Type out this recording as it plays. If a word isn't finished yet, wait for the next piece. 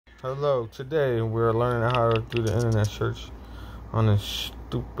Hello, today we're learning how to do the internet search on this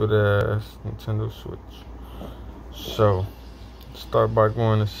stupid ass Nintendo Switch. So, start by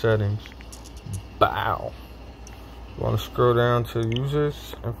going to settings. Bow. You want to scroll down to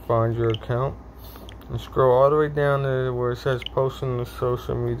users and find your account. And scroll all the way down to where it says posting to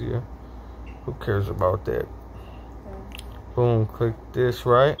social media. Who cares about that? Boom, click this,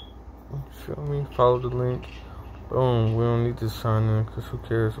 right? Feel me? Follow the link. Boom, we don't need to sign in because who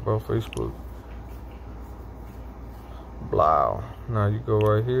cares about Facebook? Blah. Now you go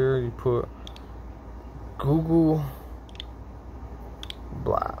right here, you put Google.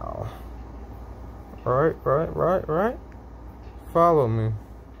 Blah. Right. Follow me.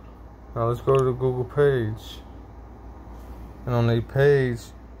 Now let's go to the Google page. And on the page,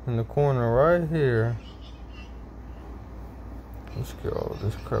 in the corner right here, let's get all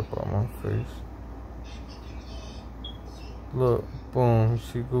this crap out of my face. Look, boom, you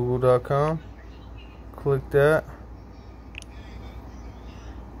see google.com? Click that.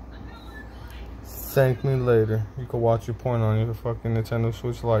 Thank me later. You can watch your porn on your fucking Nintendo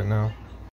Switch Lite now.